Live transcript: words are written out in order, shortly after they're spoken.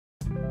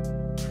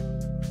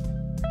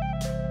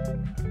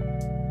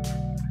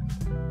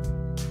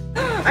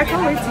I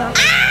can't wait to.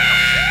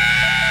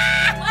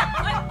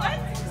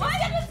 Why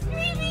are you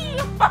screaming?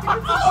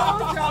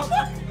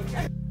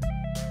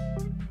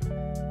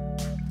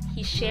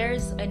 He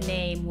shares a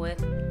name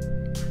with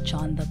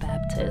John the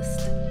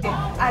Baptist.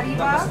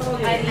 Arriba, abajo,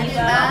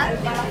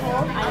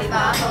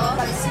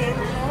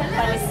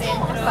 pa'l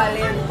centro,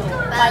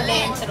 pa'l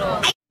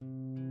dentro.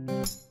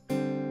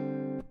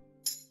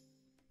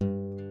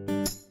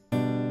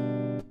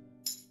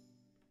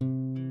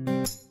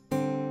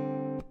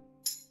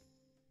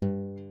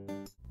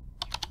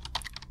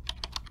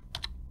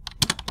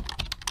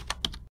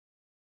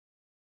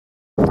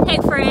 Hey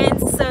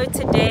friends, so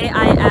today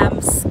I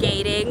am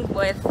skating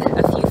with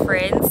a few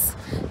friends.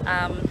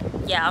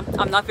 Yeah,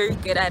 I'm not very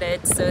good at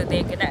it, so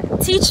they're gonna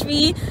teach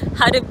me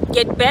how to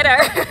get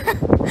better.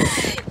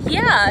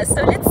 Yeah,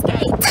 so let's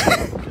skate.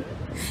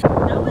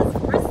 That was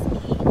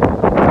risky.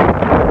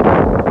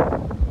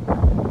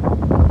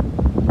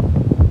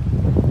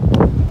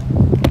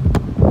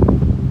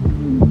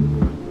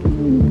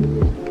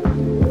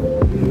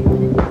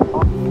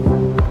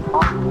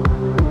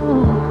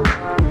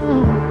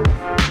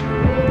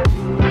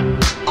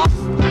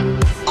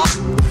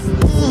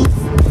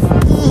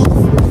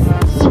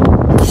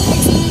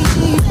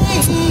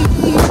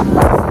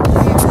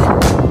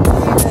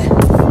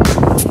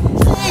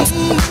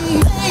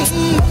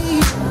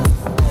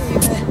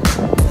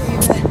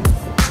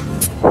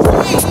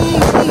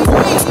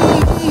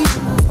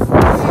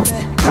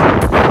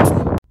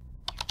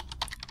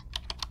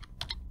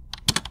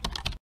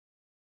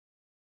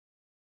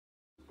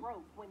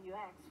 When you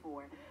asked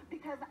for it,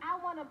 because I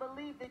want to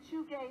believe that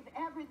you gave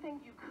everything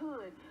you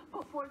could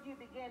before you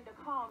began to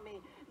call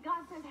me.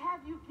 God says, have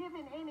you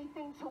given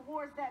anything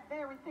towards that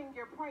very thing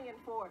you're praying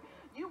for?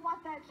 You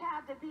want that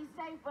child to be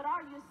saved, but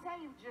are you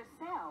saved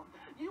yourself?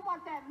 You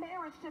want that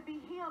marriage to be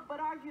healed, but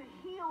are you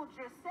healed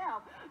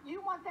yourself? You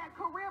want that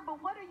career,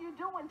 but what are you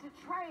doing to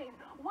train?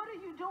 What are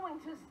you doing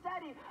to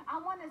study? I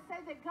want to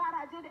say that, God,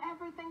 I did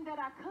everything that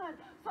I could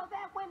so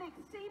that when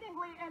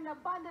exceedingly and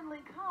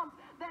abundantly comes,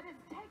 that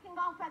it's taking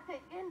off at the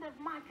end of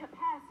my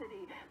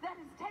capacity, that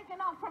is taken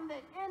off from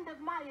the end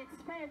of my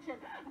expansion.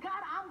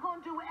 God, I'm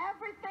going to do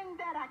everything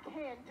that I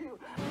can do.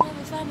 You'll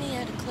never find me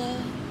at a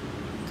club,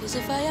 cause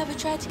if I ever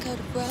tried to cut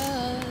a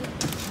rug,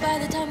 by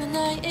the time the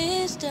night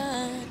is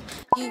done,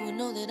 you will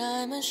know that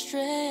I'm a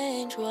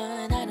strange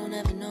one. I don't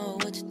ever know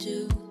what to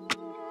do,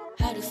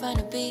 how to find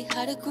a beat,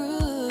 how to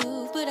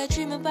groove, but I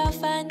dream about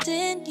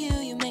finding you.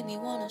 You make me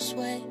wanna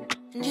sway,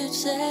 and you'd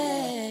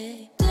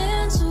say,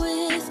 dance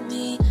with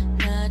me.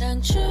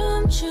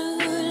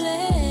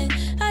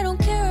 I don't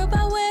care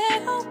about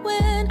where or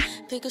when.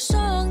 Pick a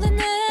song that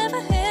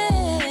never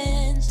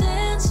ends.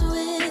 Dance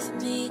with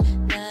me.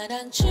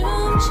 Close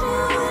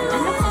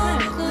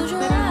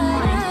your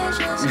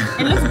eyes.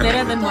 It looks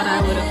better than what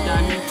I would have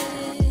done.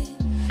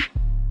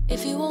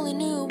 If you only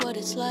knew what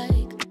it's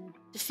like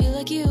to feel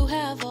like you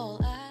have all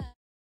I.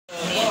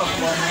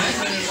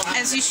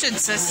 As you should,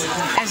 sis.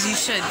 As you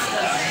should.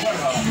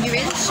 You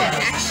really should,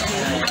 actually.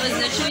 I was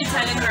literally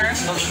telling her.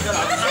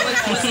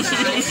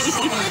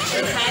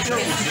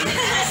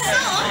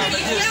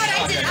 You know what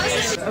I did?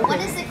 What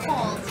is it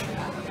called?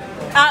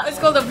 It's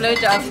called a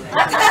blowjob.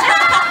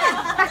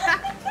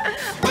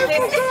 This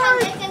is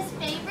Kamika's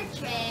favorite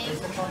drink.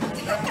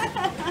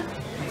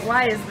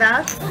 Why is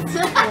that?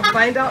 We'll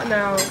find out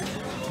now.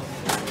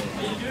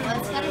 Well,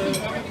 it's gotta be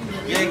better than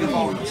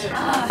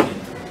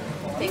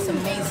Tastes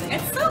amazing.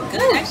 It's so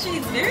good, actually.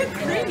 It's very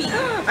creamy.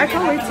 I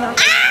can't wait to.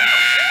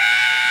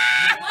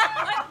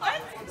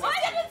 Why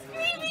are you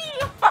screaming?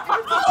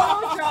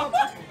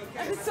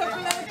 It's a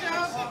blowjob.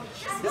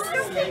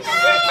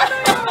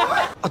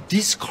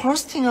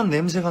 디스커스팅한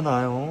냄새가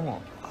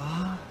나요.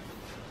 아,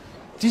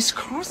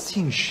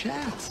 disgusting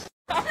shit.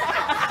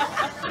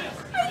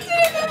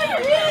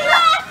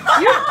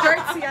 You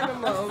dirty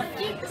animal.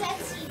 You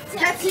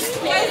Dirty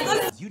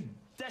pig. You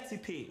dirty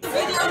pig.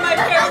 My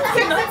parents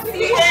cannot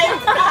see it.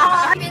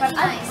 really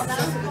nice.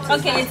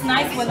 Okay, it's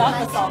nice without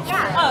the salt.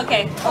 Yeah. Oh,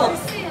 okay, cool.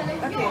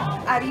 Okay,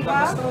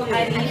 arriba, abajo,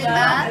 pa'l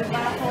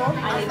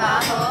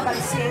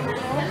centro,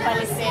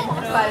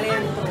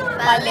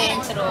 pa'l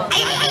dentro.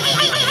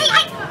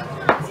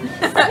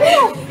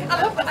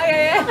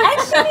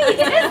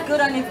 Actually, it is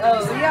good on its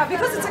own. Yeah,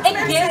 because it's It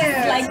expensive.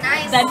 gives like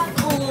Nice. that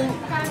cool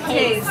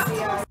taste.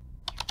 Yeah.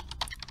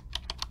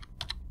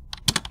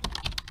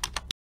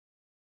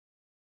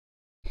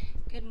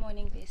 Good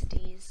morning,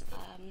 besties.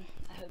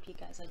 I hope you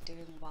guys are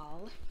doing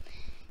well.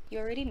 You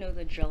already know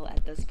the drill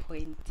at this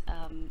point.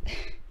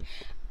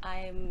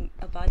 I'm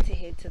about to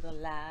head to the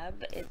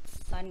lab.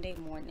 It's Sunday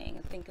morning.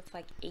 I think it's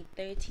like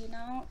 8:30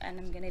 now, and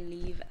I'm gonna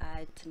leave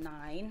at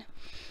 9.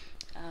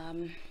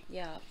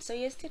 Yeah, so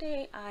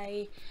yesterday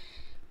I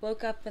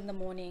woke up in the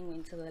morning,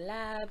 went to the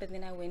lab, and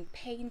then I went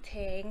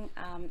painting,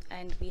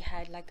 and we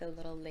had like a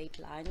little late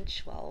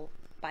lunch. Well,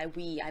 by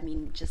we I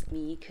mean just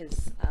me,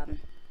 because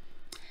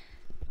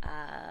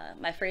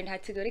my friend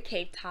had to go to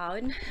Cape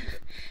Town.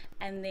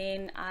 And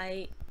then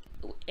I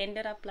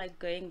ended up like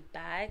going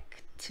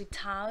back to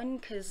town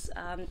because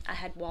I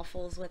had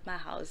waffles with my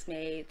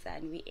housemates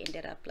and we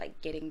ended up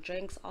like getting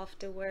drinks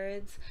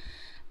afterwards.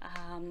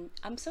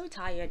 I'm so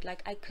tired,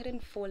 like I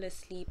couldn't fall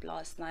asleep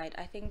last night.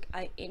 I think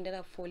I ended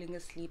up falling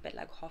asleep at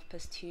like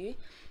 2:30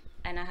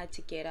 and I had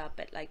to get up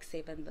at like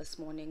 7 this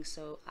morning,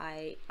 so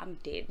I'm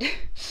dead.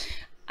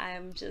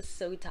 I'm just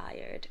so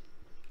tired.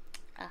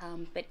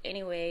 But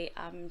anyway,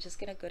 I'm just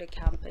gonna go to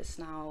campus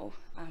now.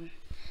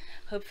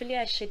 Hopefully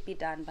I should be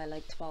done by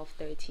like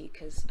 12:30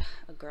 because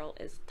a girl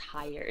is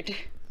tired.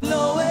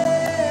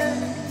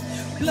 Blowing,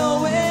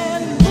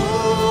 blowing,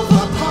 move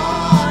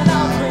upon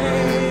our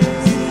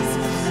praise.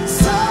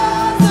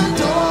 Southern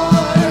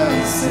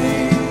daughters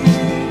sing.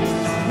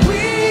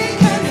 We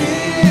can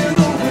hear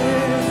the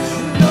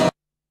wind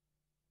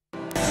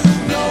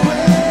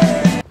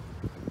blowing.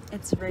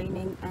 It's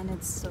raining and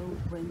it's so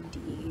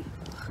windy.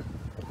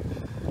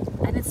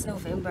 And it's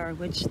November,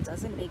 which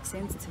doesn't make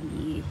sense to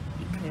me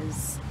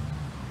because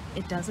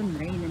it doesn't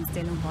rain in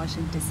Stellenbosch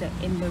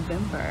in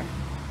November.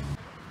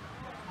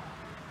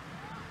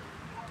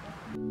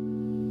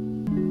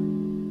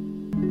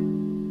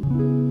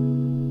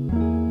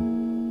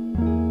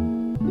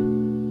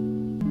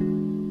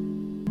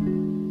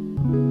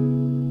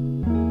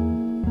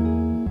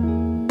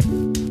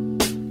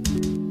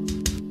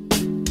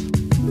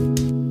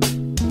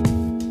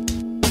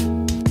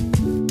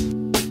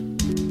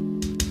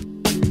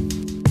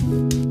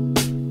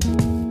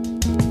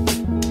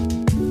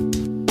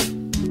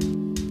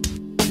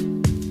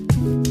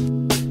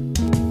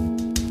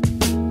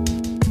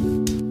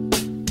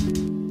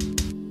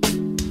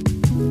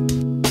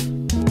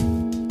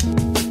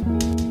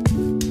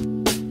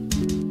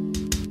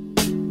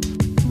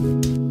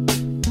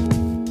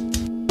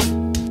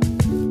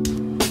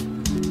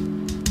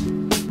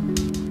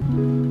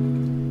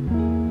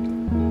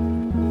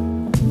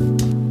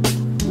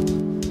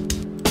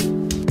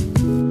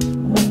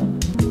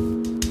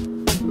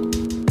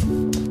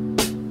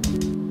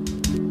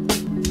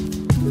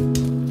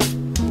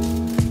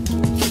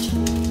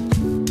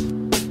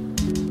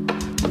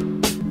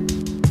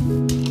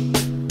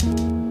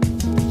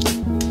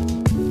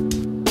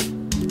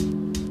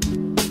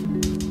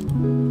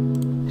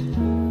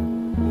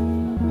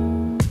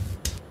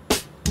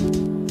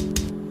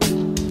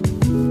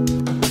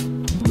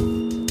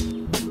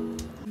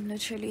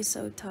 Literally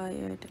so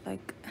tired,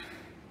 like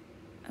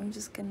I'm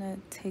just gonna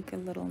take a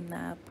little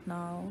nap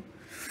now.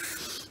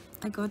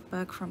 I got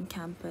back from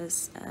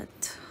campus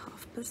at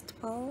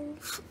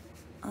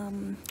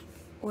 12:30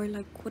 or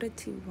like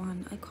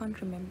 1:45. I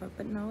can't remember,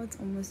 but now it's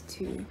almost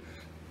 2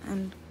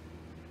 and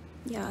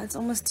yeah, it's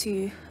almost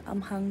 2.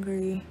 I'm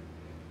hungry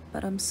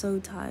but I'm so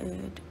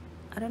tired.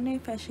 I don't know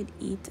if I should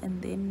eat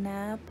and then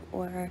nap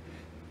or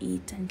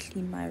eat and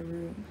clean my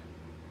room.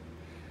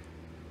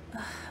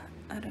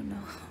 I don't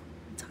know.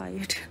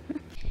 Tired.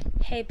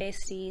 Hey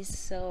besties,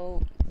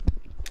 so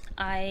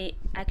I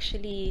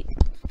actually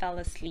fell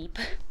asleep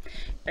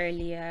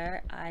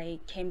earlier. I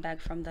came back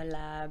from the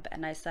lab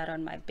and I sat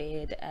on my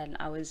bed and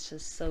I was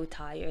just so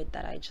tired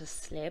that I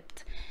just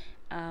slept,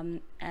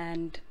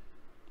 and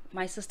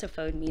my sister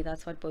phoned me.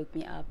 That's what woke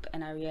me up,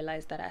 and I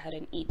realized that I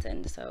hadn't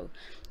eaten, so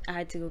I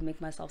had to go make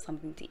myself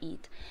something to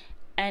eat.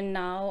 And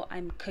now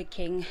I'm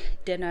cooking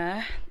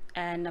dinner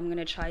and I'm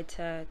gonna try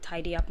to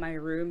tidy up my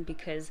room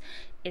because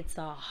it's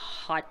a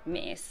hot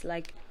mess.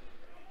 Like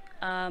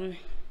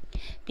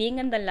being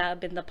in the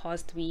lab in the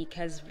past week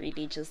has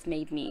really just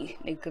made me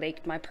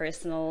neglect my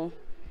personal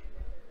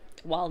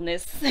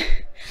wellness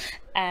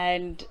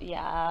and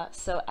yeah,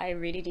 so I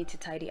really need to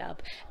tidy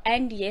up.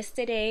 And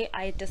yesterday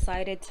I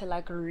decided to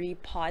like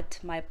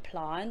repot my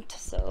plant,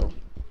 so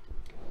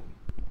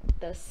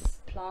this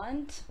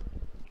plant,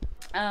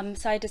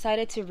 so I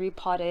decided to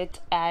repot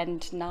it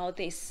and now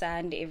there's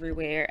sand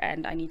everywhere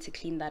and I need to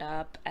clean that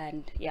up.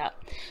 And yeah,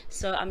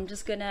 so I'm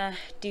just gonna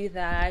do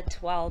that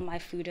while my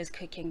food is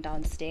cooking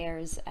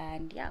downstairs.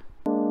 And yeah.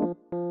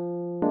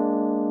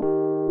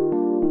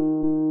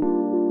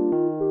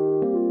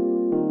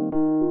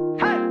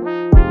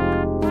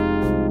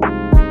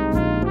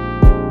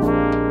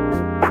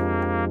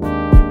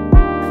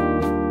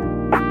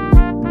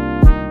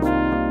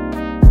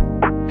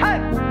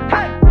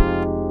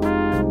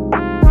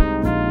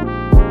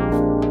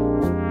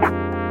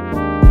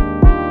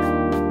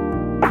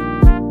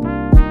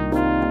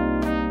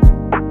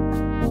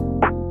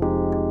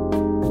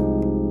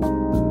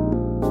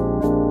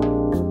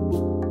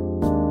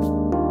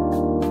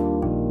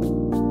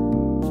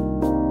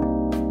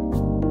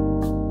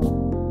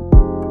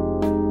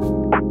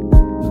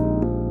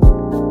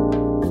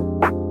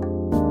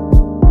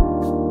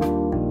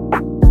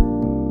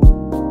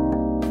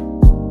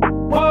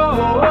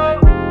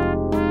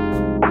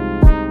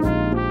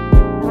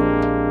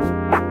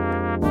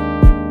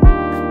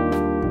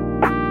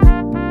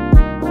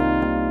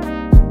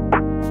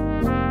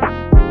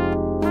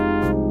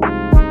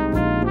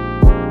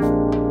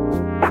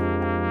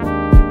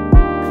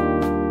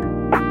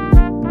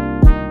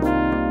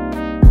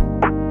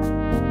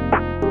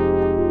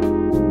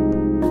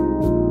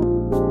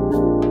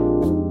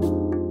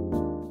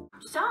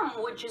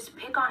 just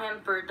pick on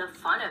him for the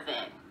fun of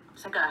it.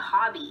 It's like a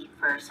hobby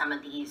for some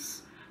of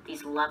these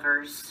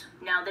lovers.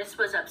 Now, this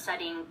was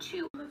upsetting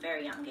to a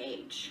very young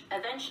age.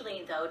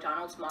 Eventually, though,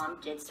 Donald's mom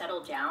did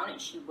settle down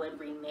and she would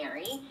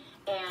remarry,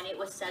 and it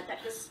was said that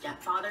his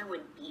stepfather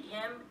would beat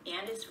him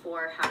and his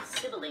 4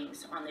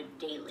 half-siblings on the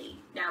daily.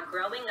 Now,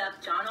 growing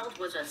up, Donald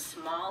was a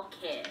small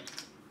kid.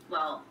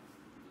 Well,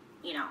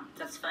 you know,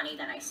 that's funny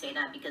that I say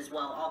that because,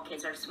 well, all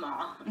kids are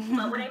small.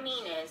 But what I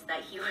mean is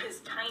that he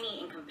was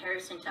tiny in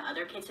comparison to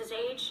other kids his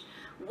age,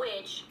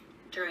 which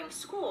during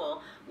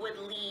school would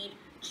lead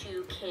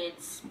to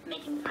kids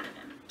making fun of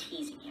him,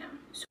 teasing him.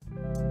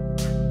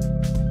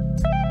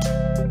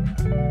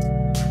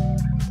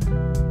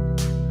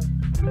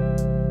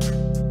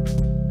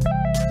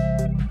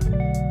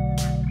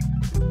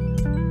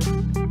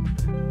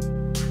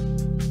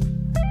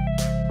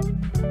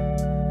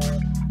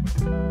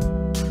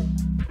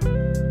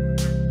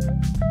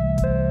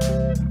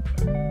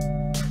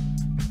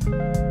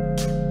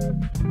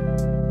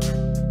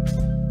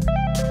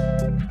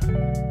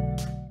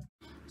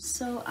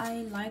 So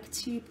I like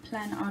to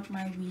plan out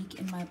my week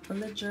in my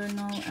bullet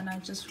journal, and I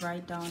just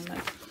write down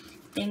like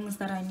things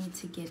that I need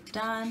to get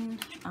done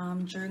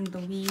during the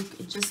week.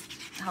 It just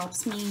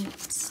helps me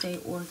stay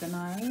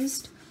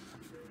organized.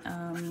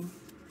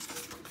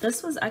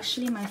 This was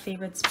actually my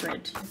favorite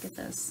spread. Look at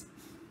this,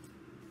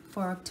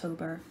 for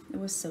October. It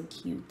was so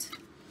cute.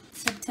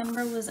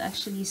 September was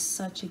actually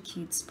such a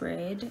cute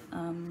spread.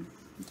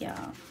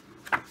 Yeah,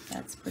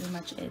 that's pretty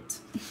much it.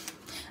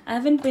 I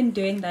haven't been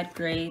doing that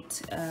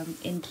great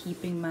in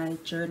keeping my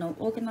journal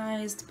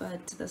organized,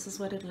 but this is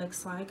what it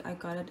looks like. I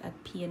got it at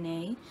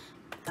P&A.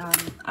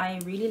 I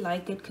really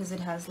like it because it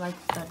has like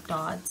the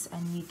dots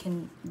and you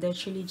can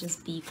literally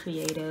just be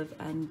creative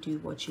and do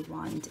what you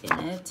want in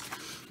it.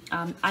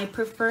 I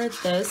prefer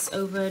this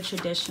over a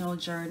traditional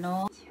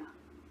journal.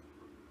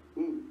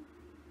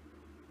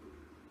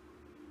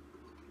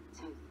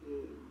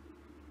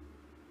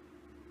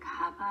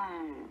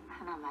 가발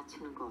하나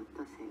맞추는 거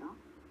어떠세요?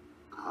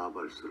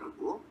 가발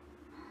쓰라고?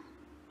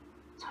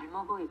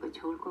 젊어 보이고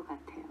좋을 것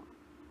같아요.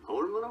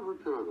 얼마나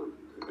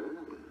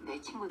불편하던데.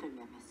 내 친구들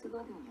몇몇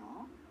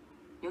쓰거든요.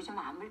 요즘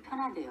안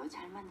불편하대요.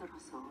 잘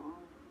만들어서.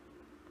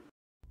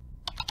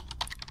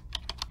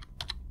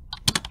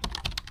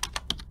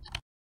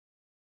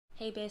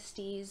 Hey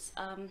besties,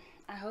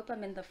 I hope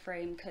I'm in the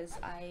frame because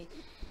I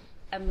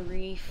am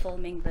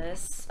re-filming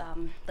this.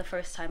 The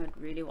first time it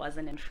really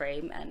wasn't in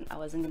frame and I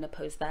wasn't gonna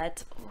post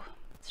that. Oh,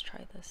 let's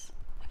try this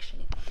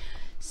actually.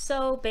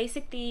 So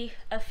basically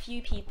a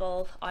few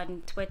people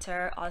on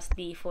Twitter asked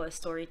me for a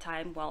story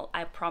time. Well,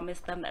 I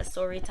promised them a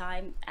story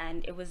time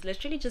and it was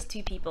literally just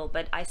 2 people,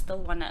 but I still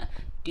wanna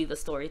do the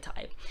story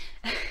time.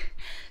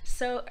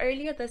 So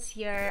earlier this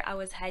year I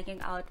was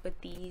hanging out with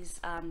these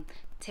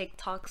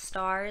TikTok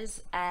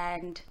stars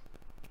and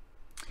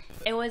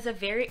it was a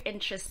very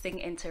interesting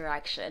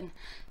interaction.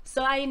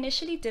 So I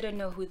initially didn't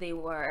know who they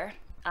were.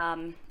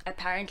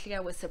 Apparently I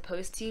was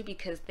supposed to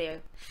because they're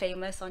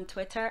famous on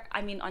Twitter,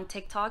 I mean on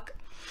TikTok.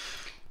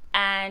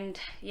 And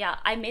yeah,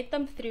 I met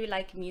them through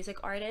like music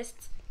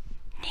artists,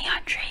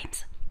 Neon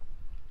Dreams.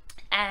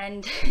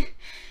 And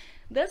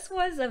this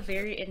was a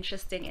very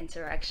interesting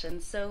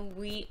interaction. So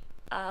we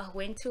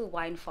went to a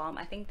wine farm.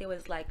 I think there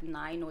was like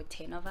 9 or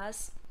 10 of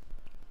us.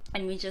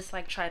 And we just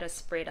like try to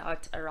spread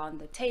out around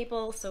the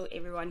table so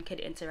everyone could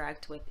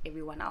interact with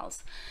everyone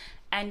else.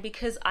 And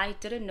because I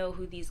didn't know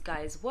who these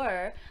guys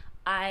were,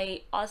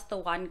 I asked the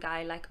one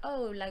guy like,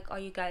 oh, like, are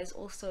you guys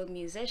also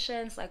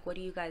musicians? Like, what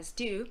do you guys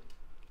do?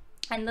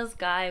 And this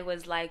guy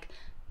was like,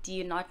 do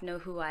you not know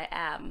who I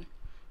am?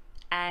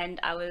 And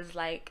I was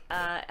like,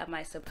 am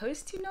I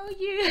supposed to know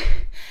you?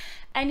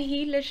 And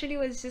he literally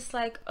was just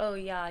like, oh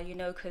yeah, you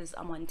know, because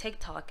I'm on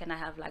TikTok and I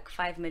have like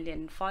 5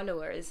 million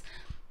followers.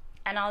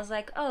 And I was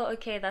like, oh,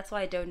 okay, that's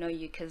why I don't know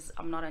you, because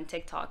I'm not on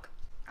TikTok.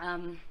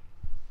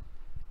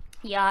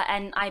 Yeah,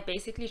 and I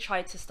basically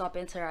tried to stop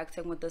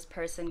interacting with this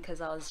person because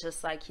I was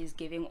just like, he's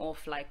giving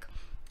off like,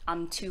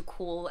 I'm too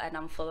cool and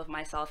I'm full of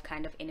myself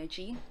kind of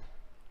energy.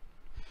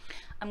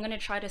 I'm gonna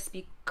try to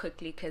speak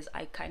quickly because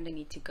I kind of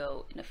need to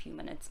go in a few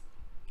minutes.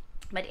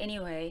 But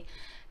anyway,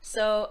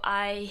 so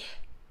I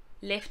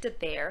left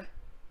it there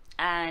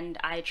and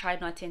I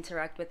tried not to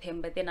interact with him,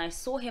 but then I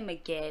saw him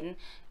again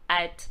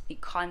at the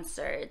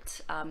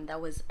concert that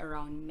was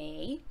around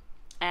May,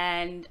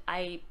 and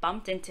I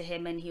bumped into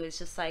him and he was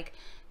just like,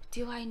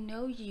 do I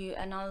know you?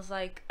 And I was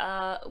like,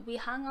 we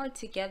hung out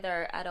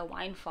together at a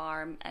wine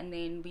farm and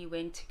then we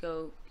went to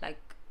go like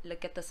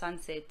look at the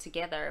sunset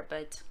together,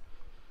 but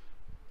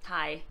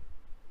hi,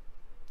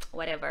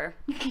 whatever.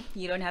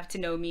 You don't have to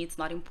know me, it's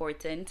not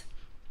important.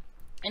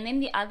 And then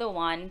the other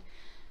one,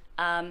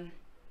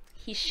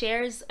 he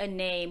shares a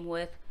name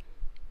with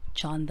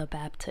John the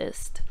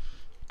Baptist.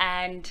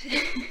 And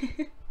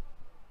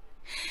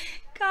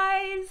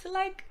guys,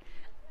 like,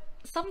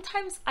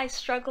 sometimes I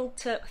struggle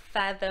to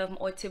fathom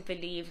or to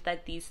believe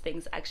that these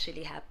things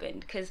actually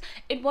happened, because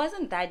it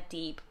wasn't that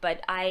deep,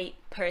 but I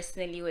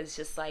personally was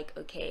just like,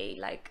 okay,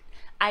 like,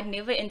 I'd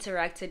never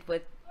interacted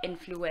with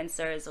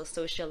influencers or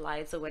social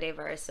lives or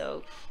whatever.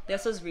 So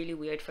this was really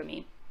weird for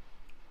me.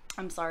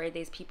 I'm sorry,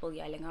 there's people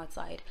yelling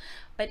outside.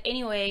 But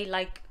anyway,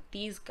 like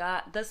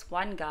this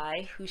one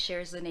guy who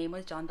shares the name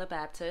with John the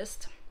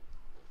Baptist,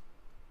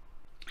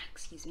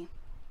 excuse me,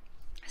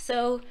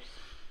 so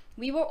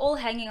we were all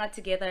hanging out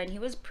together and he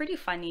was pretty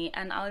funny,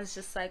 and I was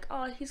just like,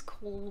 oh, he's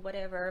cool,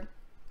 whatever.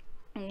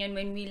 And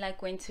when we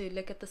like went to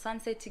look at the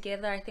sunset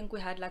together, I think we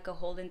had like a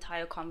whole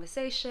entire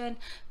conversation.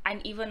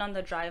 And even on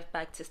the drive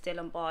back to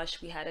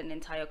Stellenbosch, we had an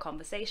entire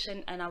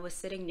conversation, and I was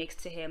sitting next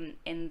to him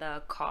in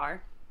the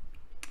car.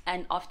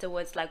 And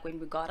afterwards, like when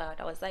we got out,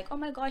 I was like, oh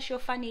my gosh, you're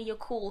funny, you're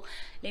cool,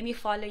 let me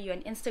follow you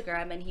on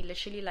Instagram. And he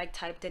literally like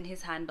typed in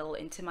his handle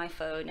into my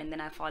phone, and then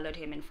I followed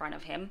him in front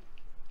of him.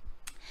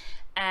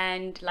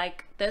 And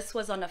like this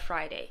was on a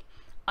Friday.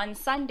 On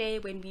Sunday,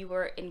 when we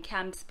were in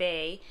Camps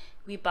Bay,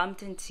 we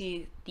bumped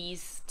into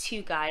these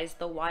two guys.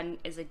 The one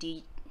is a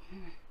DJ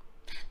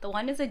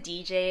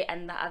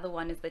and the other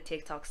one is the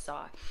TikTok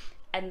star.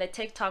 And the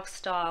TikTok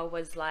star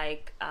was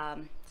like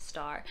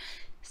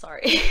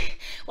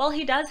well,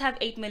 he does have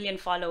 8 million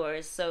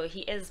followers, so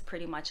he is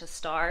pretty much a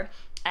star,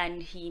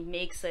 and he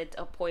makes it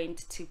a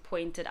point to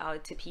point it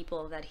out to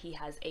people that he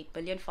has 8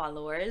 billion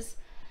followers.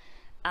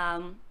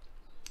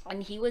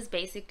 And he was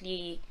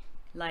basically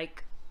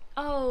like,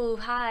 oh,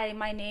 hi,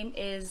 my name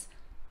is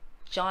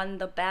John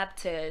the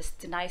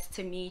Baptist, nice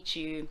to meet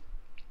you.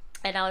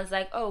 And I was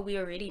like, oh, we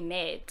already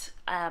met.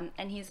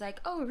 And he's like,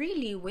 oh,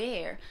 really,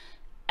 where?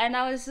 And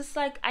I was just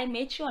like, I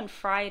met you on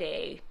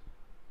Friday.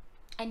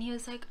 And he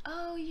was like,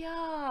 oh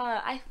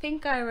yeah, I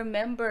think I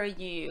remember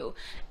you.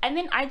 And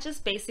then I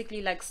just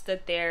basically like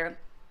stood there,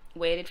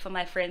 waited for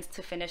my friends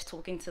to finish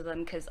talking to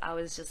them, because I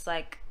was just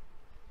like,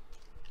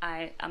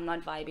 I'm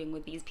not vibing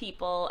with these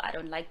people. I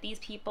don't like these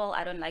people.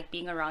 I don't like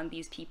being around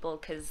these people,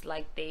 because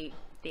like they're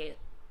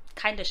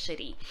kind of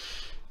shitty.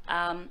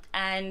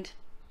 And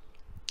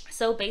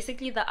so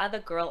basically the other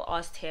girl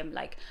asked him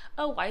like,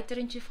 oh, why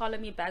didn't you follow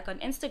me back on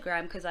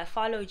Instagram, because I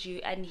followed you.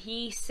 And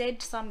he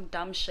said some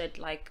dumb shit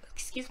like,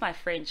 excuse my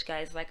French,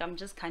 guys, like I'm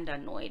just kind of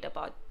annoyed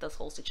about this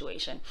whole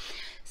situation.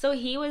 So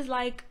he was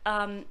like,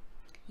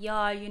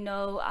 yeah, you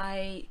know,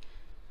 I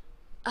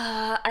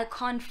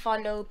can't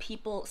follow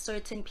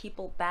certain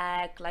people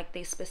back, like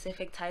there's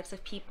specific types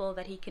of people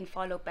that he can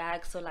follow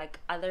back, so like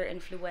other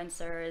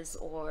influencers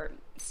or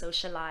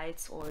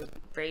socialites or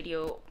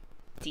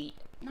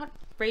not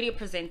radio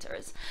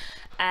presenters.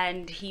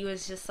 And he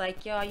was just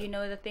like, yeah, you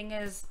know, the thing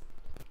is,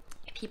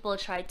 people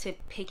try to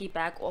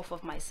piggyback off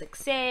of my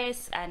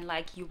success, and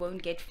like you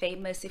won't get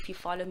famous if you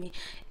follow me.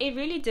 It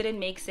really didn't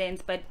make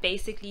sense, but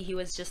basically he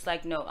was just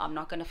like, no, I'm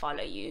not gonna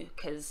follow you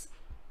because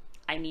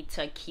I need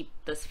to keep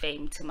this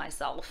fame to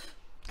myself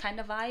kind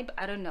of vibe.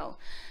 I don't know.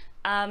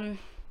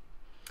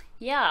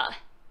 Yeah,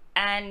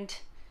 and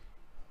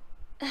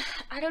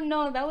I don't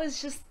know, that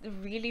was just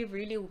really,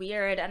 really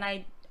weird. And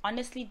I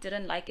honestly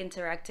didn't like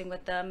interacting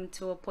with them,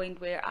 to a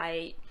point where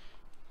I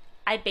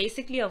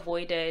basically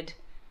avoided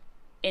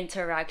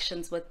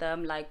interactions with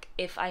them. Like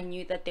if I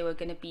knew that they were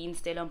going to be in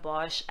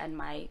Stellenbosch and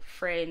my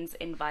friends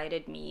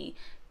invited me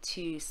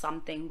to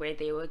something where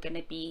they were going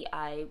to be,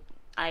 I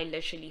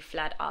literally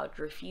flat out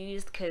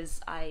refused,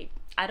 because I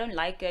don't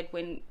like it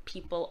when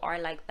people are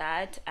like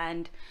that,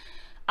 and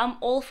I'm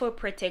all for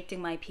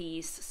protecting my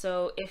peace.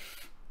 So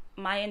if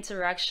my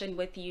interaction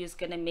with you is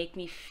gonna make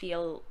me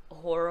feel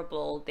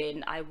horrible,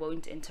 then I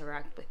won't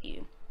interact with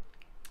you.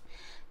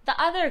 The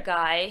other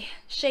guy,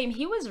 Shame,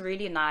 he was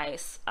really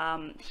nice.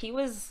 He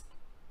was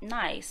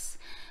nice.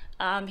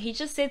 He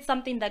just said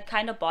something that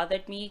kind of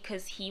bothered me,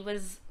 because he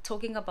was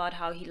talking about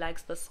how he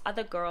likes this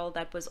other girl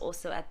that was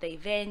also at the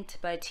event,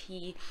 but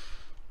he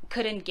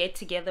couldn't get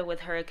together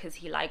with her because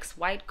he likes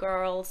white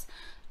girls.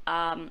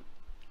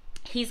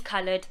 He's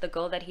colored. The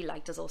girl that he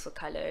liked is also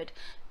colored.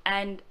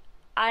 And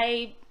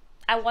I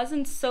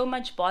wasn't so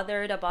much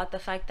bothered about the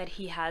fact that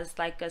he has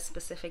like a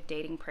specific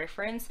dating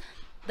preference.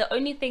 The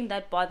only thing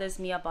that bothers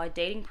me about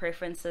dating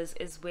preferences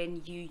is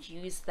when you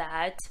use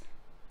that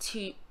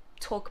to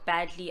talk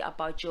badly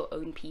about your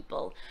own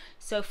people.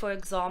 So for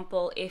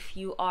example, if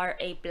you are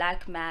a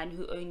black man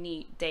who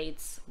only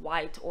dates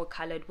white or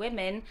colored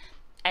women,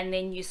 and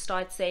then you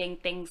start saying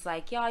things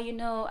like, yeah, you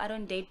know, I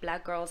don't date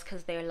black girls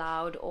because they're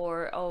loud,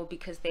 or oh,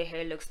 because their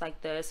hair looks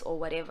like this, or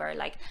whatever,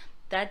 like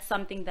that's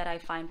something that I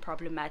find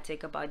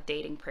problematic about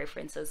dating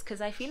preferences,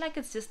 because I feel like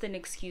it's just an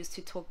excuse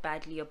to talk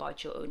badly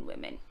about your own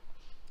women.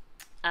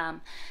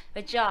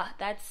 But yeah,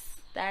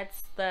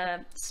 that's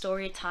the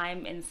story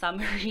time in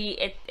summary.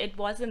 It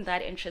wasn't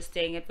that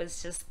interesting. It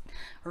was just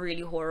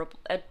really horrible.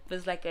 It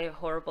was like a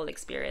horrible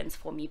experience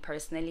for me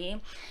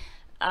personally.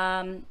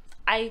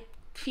 I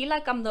feel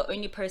like I'm the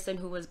only person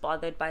who was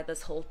bothered by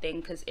this whole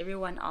thing, because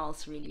everyone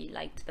else really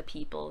liked the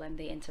people and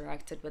they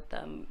interacted with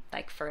them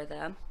like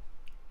further.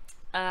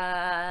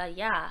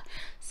 Yeah,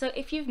 so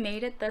if you've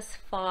made it this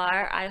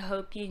far, I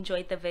hope you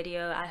enjoyed the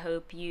video. I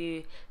hope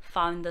you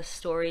found the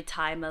story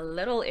time a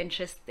little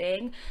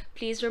interesting.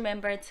 Please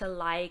remember to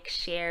like,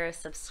 share,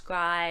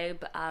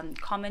 subscribe,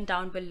 comment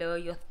down below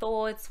your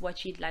thoughts,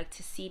 what you'd like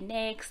to see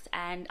next,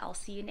 and I'll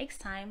see you next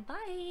time.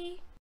 Bye.